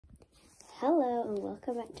Hello and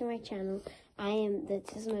welcome back to my channel.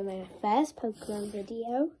 This is my first Pokemon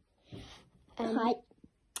video. Hi.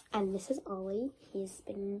 And this is Ollie. He's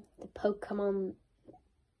been the Pokemon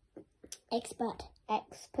expert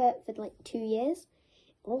for like 2 years. It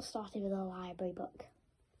all started with a library book.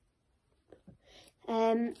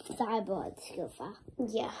 That I bought at school fair.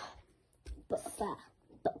 Yeah. Book fair.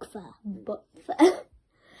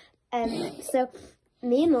 So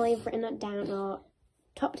me and Ollie have written down our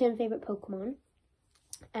top 10 favourite Pokemon,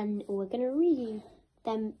 and we're going to read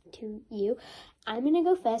them to you. I'm going to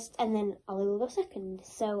go first, and then Ollie will go second.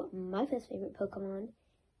 So my first favourite Pokemon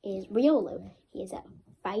is Riolu. He is a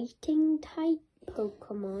fighting type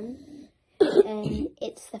Pokemon, and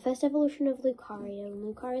it's the first evolution of Lucario.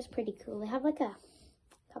 Lucario is pretty cool. They have like a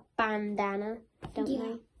bandana, don't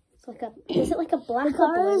they? It's like is it like a black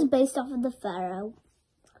Lucario is based off of the Pharaoh.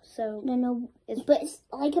 So No, but it's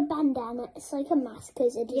like a bandana. It's like a mask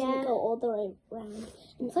because it doesn't go all the way around.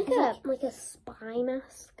 And it's like a spy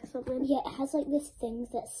mask or something. Yeah, it has like this thing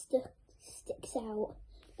that sticks out.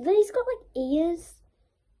 Then he's got like ears.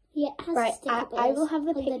 Yeah, it has right. I will have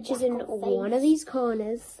the like pictures in one of these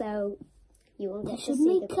corners, so you will get to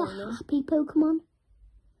see the corners. Should make a happy Pokemon.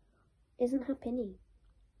 Isn't Happiny?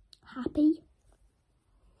 Happy.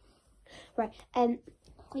 Right.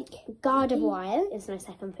 Like Gardevoir is my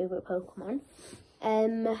second favourite Pokemon.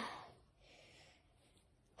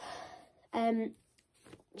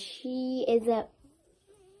 She is a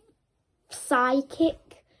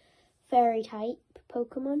psychic fairy type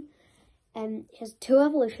Pokemon. She has 2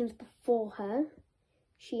 evolutions before her.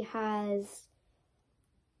 She has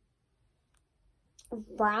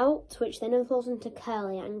Route, which then evolves into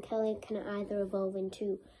Curlia, and Curlia can either evolve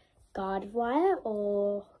into Gardevoir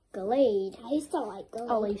or Glade. I used to like Glade.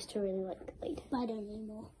 Oh, I used to really like Glade. But I don't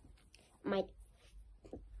anymore. My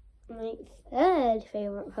third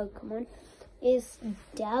favourite Pokemon is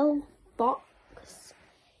Delphox.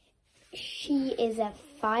 She is a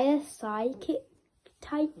fire psychic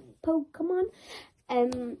type Pokemon.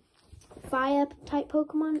 Fire type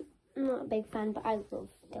Pokemon, I'm not a big fan, but I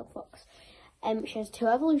love Delphox. She has 2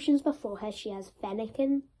 evolutions before her. She has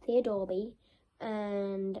Fennekin, Theodorby,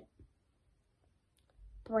 and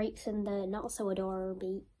breaks in the not so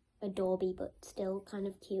adorable but still kind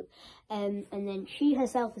of cute. And then she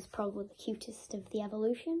herself is probably the cutest of the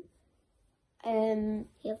evolution.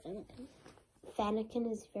 Yeah, Fennekin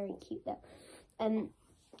is very cute though.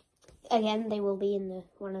 Again, they will be in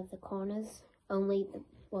one of the corners. Only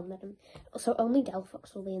one of them. So only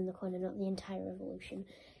Delphox will be in the corner, not the entire evolution,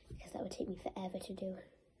 because that would take me forever to do.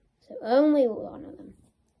 So only one of them.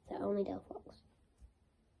 So only Delphox.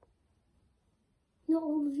 Not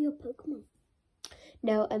all of your Pokemon.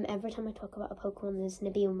 No, every time I talk about a Pokemon, there's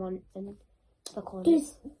going to be one in the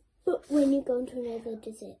corners. But when you go into another,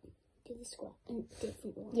 does it do the squat and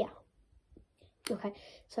different one? Yeah. Okay,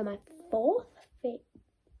 so my fourth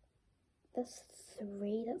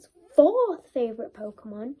favourite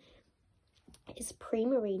Pokemon is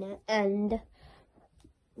Primarina, and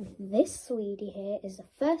this sweetie here is the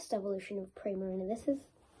first evolution of Primarina. This is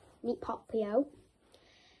Meet Popplio.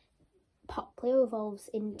 Popplio evolves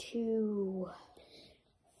into,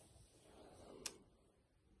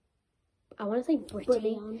 I want to say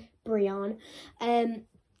Brionne. And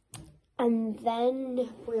then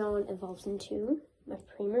Brionne evolves into my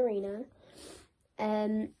Primarina.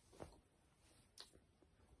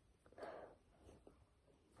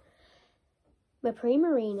 My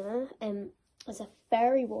Primarina is a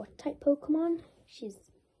fairy water type Pokemon. She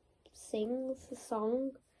sings a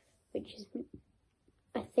song, which is,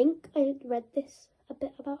 I think I read this a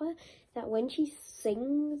bit about her, that when she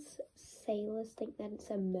sings, sailors think that it's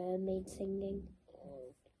a mermaid singing.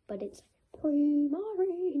 But it's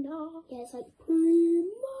Primarina. Yeah, it's like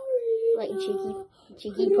Primarina. Like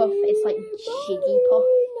Jigglypuff. It's like Jigglypuff.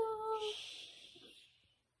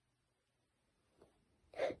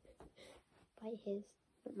 Bite his,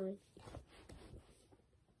 not mine.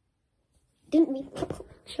 Didn't mean to,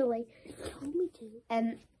 actually. Told me to.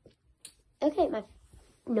 Okay, my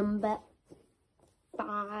number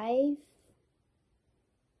 5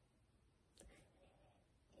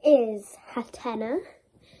 is Hatenna.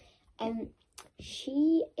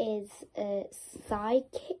 She is a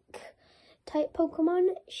psychic type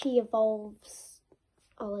Pokemon. She evolves.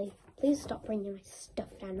 Ollie, please stop bringing my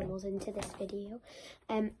stuffed animals into this video.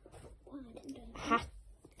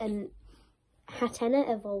 Hatenna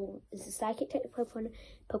is a psychic type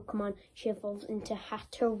Pokemon. She evolves into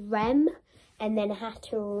Hatterene and then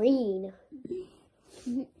Hatterene,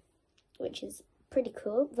 which is pretty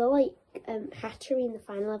cool. Though, like, Hatterene, the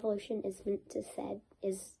final evolution, is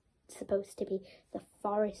supposed to be the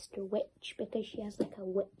forest witch because she has like a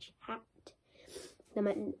witch hat. They're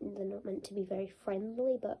not meant to be very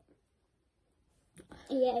friendly, but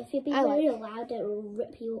yeah, if you be very loud, it will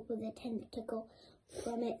rip you up with a tentacle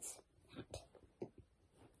from its hat,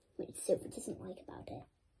 which Silver doesn't like about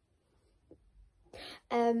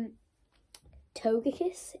it.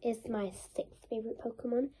 Togekiss is my 6th favourite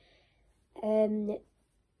Pokemon.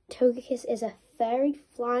 Togekiss is a fairy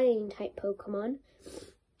flying type Pokemon.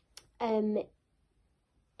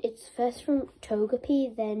 It's first from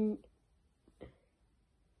Togepi, then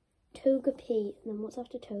Togepi, and then what's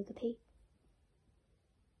after Togepi?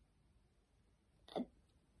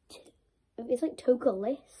 It's like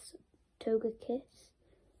Togaliss, Togekiss.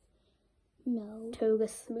 No.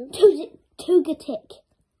 Togesmooch. Togetic.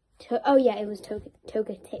 Oh yeah, it was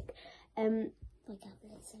Togetic. Like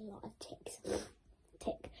there's a lot of ticks.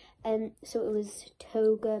 Tick. So it was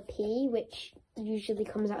Togepi, which usually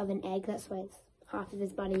comes out of an egg. That's why it's half of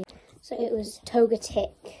his body. So it was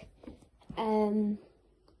Togetic.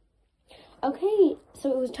 Okay,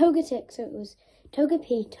 so it was Togetic. So it was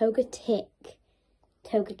Togepi, Togetic,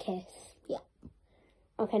 Togekiss. Yeah.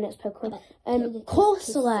 Okay, next Pokemon.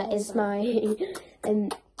 Corsola is my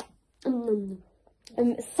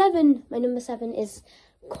 7. My number 7 is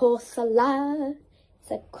Corsola. It's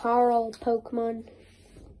a coral Pokemon.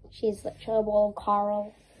 She's literally a ball of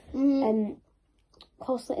coral.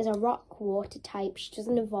 Corsola is a rock water type. She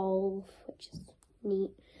doesn't evolve, which is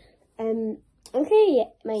neat. Okay,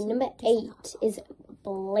 my number 8 is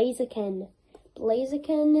Blaziken.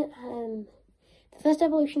 Blaziken, the first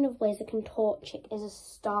evolution of Blaziken, Torchic, is a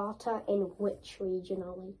starter in which region,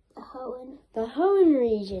 Ollie? The Hoenn. The Hoenn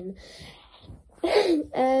region.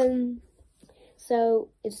 So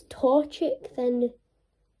it's Torchic, then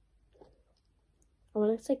I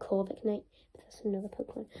want to say Corviknight, but that's another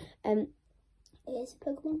Pokemon. It is a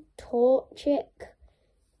Pokemon. Torchic,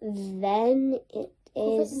 then it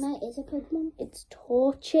is. Corviknight is a Pokemon. It's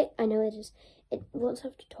Torchic. I know it is. What's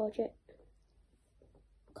after Torchic?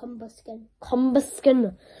 Combusken.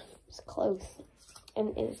 Combusken. It's close.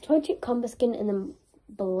 And it's Torchic, Combusken, and then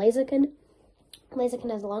Blaziken. Blaziken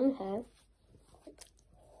has long hair,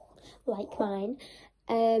 like mine.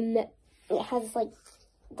 It has like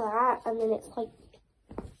that, and then it's like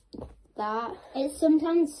that. It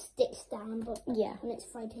sometimes sticks down, but yeah, when it's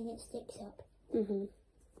fighting, it sticks up.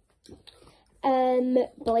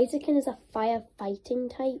 Blaziken is a fire fighting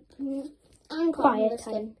type. And Fire Combusken.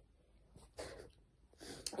 type.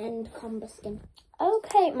 And Combusken.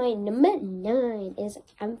 Okay, my number 9 is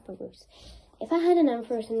Ampharos. If I had an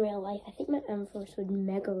Ampharos in real life, I think my Ampharos would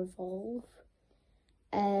Mega Evolve.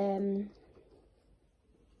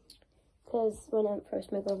 Because when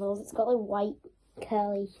Ampharos Mega Evolves, it's got like white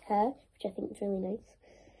curly hair, which I think is really nice.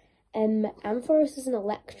 Ampharos is an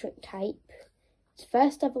electric type. Its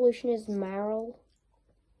first evolution is Marill.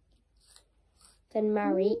 Then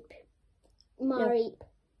Mareep. Mareep. No,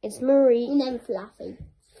 it's Mareep. And then Fluffy.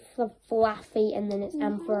 Fluffy, and then it's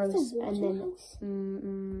Ampharos, That's a and then waterhouse.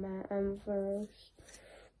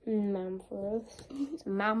 Ampharos. It's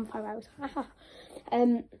Ampharos.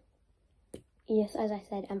 Yes, as I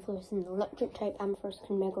said, Ampharos is an electric type. Ampharos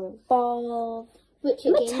can Mega Evolve. Which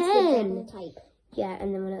Number against 10. the dragon type. Yeah,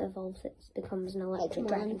 and then when it evolves, it becomes an electric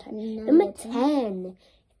dragon type. Number 10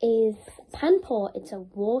 is Panpour. It's a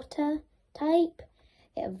water type.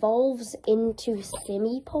 It evolves into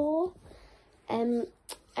Simipour. I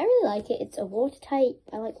really like it. It's a water type.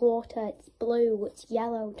 I like water. It's blue. It's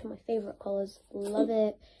yellow. To my favourite colours. Love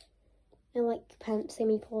it. I like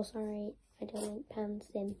Simipour. Sorry, I don't like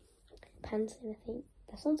Pansim. Pansim, I think.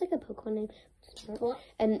 That sounds like a Pokemon name. What?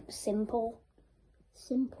 Simple.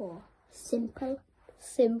 Simple.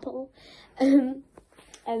 Simipour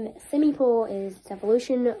is its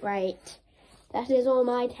evolution. Right. That is all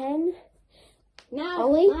my 10. Now,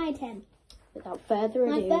 Ollie? my 10. Without further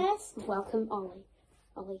ado, My first? welcome Ollie.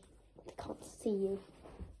 Ollie, I can't see you.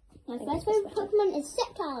 My first favourite Pokemon is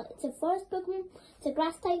Sceptile. It's a forest Pokemon. It's a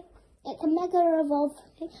grass type. It can Mega Evolve.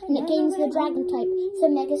 And it gains the Dragon type. So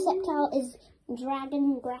Mega Sceptile is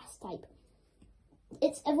Dragon Grass type.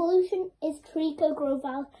 Its evolution is Trico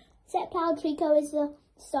Groval. Sceptile Trico is the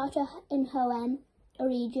starter in Hoenn, a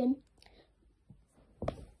region.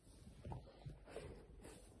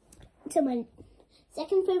 So my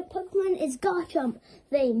second favourite Pokemon is Garchomp,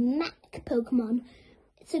 the Mach Pokemon.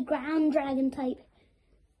 It's a ground dragon type.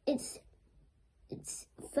 Its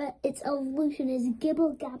evolution is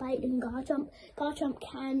Gibble, Gabite, and Garchomp. Garchomp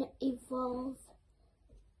can evolve.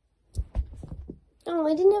 Oh,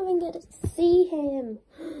 I didn't even get to see him.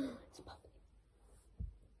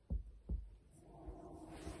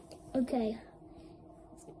 Okay.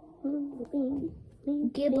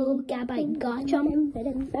 Gibble Gabite Garchomp.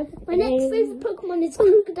 My next favourite Pokemon is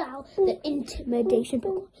Crocodile, the Intimidation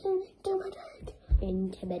Pokemon.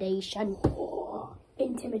 Intimidation.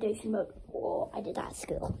 Intimidation mode. I did that at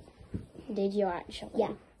school. Did you actually?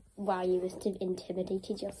 Yeah. Wow, you must have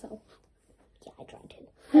intimidated yourself. Yeah, I tried to.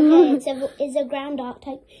 Okay, it's a ground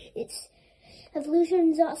archetype. Its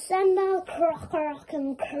evolutions are Sandile, Krokorok,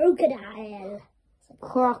 and Crocodile.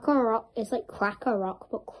 Krokorok. It's like Cracker-Rock,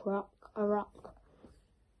 but Krokorok.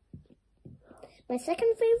 My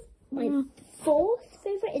second favourite, my fourth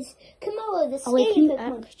favourite is Komodo, the Oh, if scaly you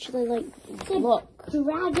Pokemon. actually like It's a look.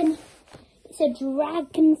 dragon. It's a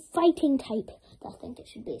dragon fighting type. I think it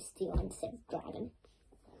should be a steel instead of dragon.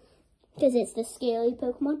 Because it's the scaly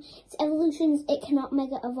Pokemon. Its evolutions, it cannot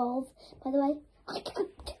Mega Evolve. By the way,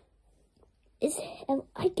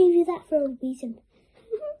 I gave you that for a reason.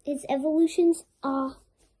 Its evolutions are...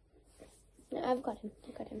 No, I've got him.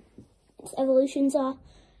 Its evolutions are...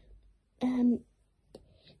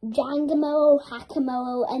 Jangamo,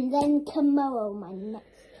 Hakamoa, and then Komodo. My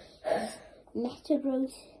next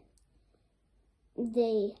Metagross,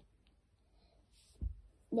 the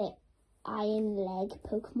Iron Leg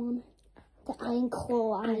Pokemon, the Iron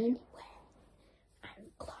Claw Iron.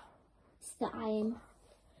 It's the Iron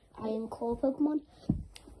Claw Pokemon.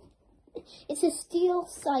 It's a Steel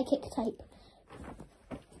Psychic type.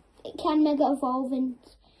 It can Mega Evolve,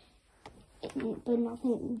 but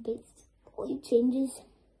nothing basically changes.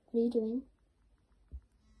 What are you doing?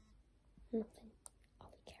 Nothing.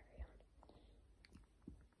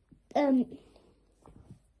 Carry on.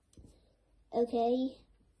 Okay.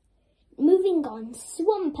 Moving on.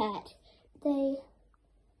 Swampert. I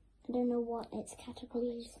don't know what its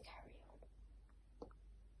category is.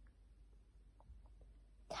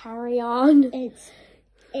 Carry on.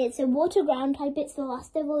 It's a water ground type. It's the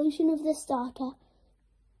last evolution of the starter.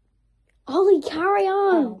 Ollie, carry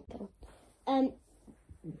on.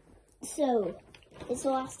 So, it's the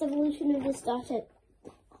last evolution of the starter.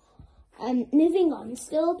 Moving on.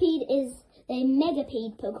 Scolipede is a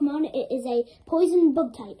Megapede Pokemon. It is a poison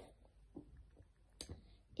bug type.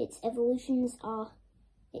 Its evolutions are...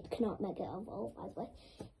 It cannot Mega Evolve, by the way.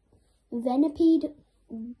 Venipede,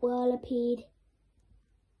 Whirlipede,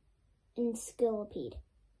 and Scolipede.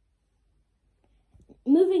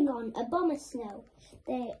 Moving on. Abomasnow.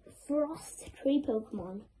 The Frost Tree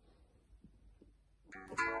Pokemon.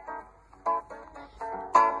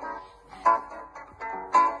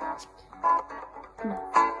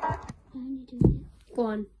 Go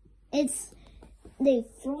on. It's the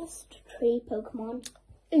Frost Tree Pokemon.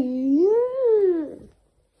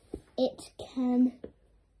 It can...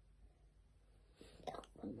 Oh,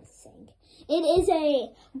 what am I saying? It is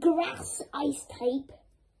a Grass Ice type.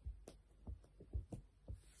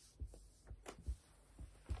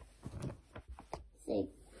 It's a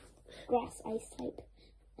Grass Ice type.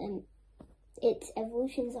 Its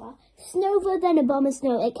evolutions are Snowbird, then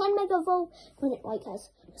Abomasnow. It can Mega Evolve when it has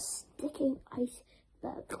sticking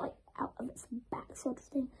iceberg out of its back, sort of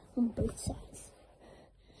thing, on both sides.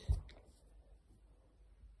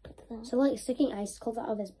 So like sticking icicles out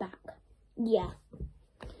of his back. Yeah.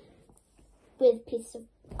 With pieces of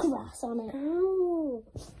grass on it. Oh.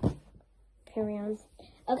 Carry on.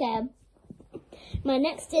 Okay. My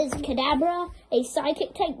next is Kadabra, a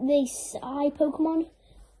psychic type, the Psy Pokemon.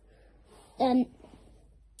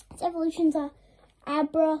 Its evolutions are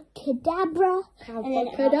Abracadabra, and then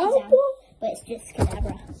Alakazam, but it's just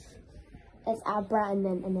Kadabra. It's Abra, and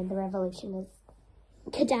then the revolution is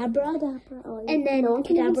Kadabra, Oh, and then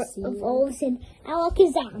Kadabra evolves in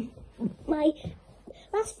Alakazam. My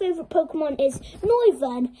last favourite Pokemon is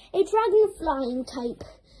Noivern, a dragon flying type.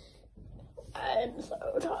 I'm so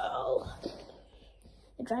tired.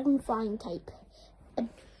 A dragon flying type.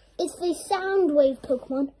 It's the Soundwave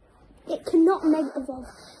Pokemon. It cannot Mega Evolve,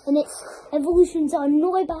 and its evolutions are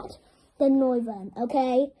Noibat, then Noivern.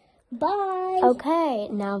 Okay, bye. Okay,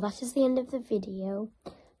 now that is the end of the video.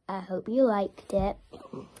 I hope you liked it.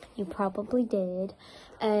 You probably did.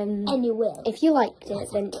 And you will. If you liked it,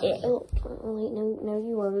 then it'll... Wait, no,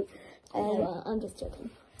 you won't. I'm just joking.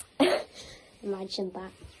 Imagine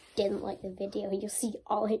that. Didn't like the video. You'll see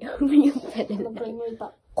all I know when you put in I'm bring me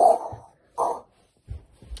back.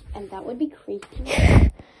 And that would be creepy.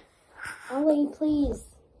 Ollie, please.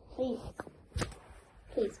 Okay.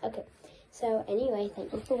 So anyway,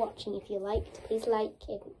 thank you for watching. If you liked, please like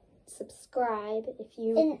and subscribe. If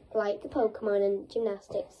you like the Pokemon and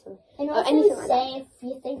gymnastics and or also anything like say that. if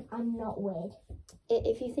you think I'm not weird.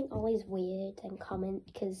 If you think Ollie's weird, then comment,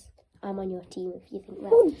 because I'm on your team if you think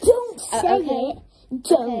that. Oh, don't say okay. it.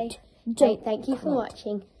 Don't. Okay. Thank you for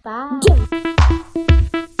watching. Bye. Don't.